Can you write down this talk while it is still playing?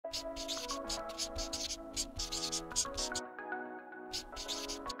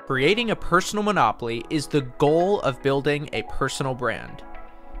Creating a personal monopoly is the goal of building a personal brand.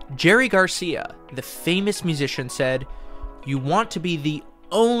 Jerry Garcia, the famous musician, said, "You want to be the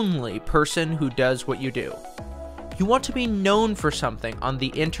only person who does what you do. You want to be known for something on the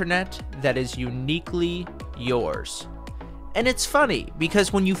internet that is uniquely yours." And it's funny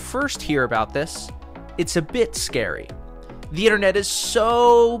because when you first hear about this, it's a bit scary. The internet is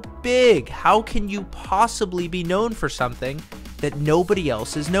so big. How can you possibly be known for something that nobody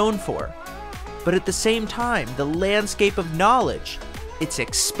else is known for? But at the same time, the landscape of knowledge, it's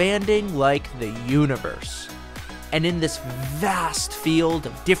expanding like the universe. And in this vast field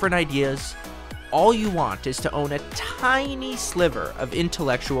of different ideas, all you want is to own a tiny sliver of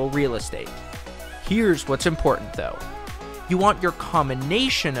intellectual real estate. Here's what's important though. You want your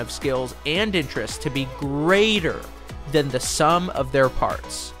combination of skills and interests to be greater than the sum of their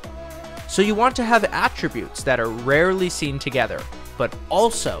parts. So you want to have attributes that are rarely seen together, but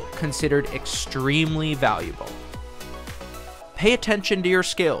also considered extremely valuable. Pay attention to your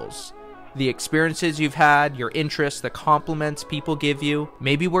skills, the experiences you've had, your interests, the compliments people give you,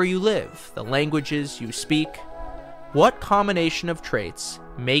 maybe where you live, the languages you speak. What combination of traits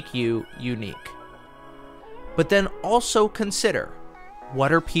make you unique? But then also consider,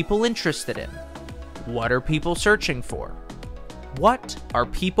 what are people interested in? What are people searching for? What are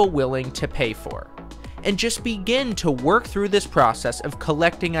people willing to pay for? And just begin to work through this process of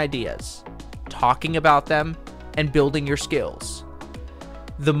collecting ideas, talking about them, and building your skills.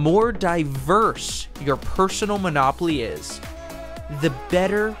 The more diverse your personal monopoly is, the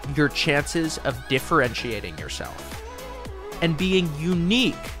better your chances of differentiating yourself. And being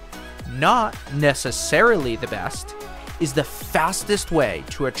unique, not necessarily the best, is the fastest way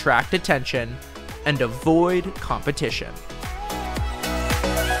to attract attention and avoid competition.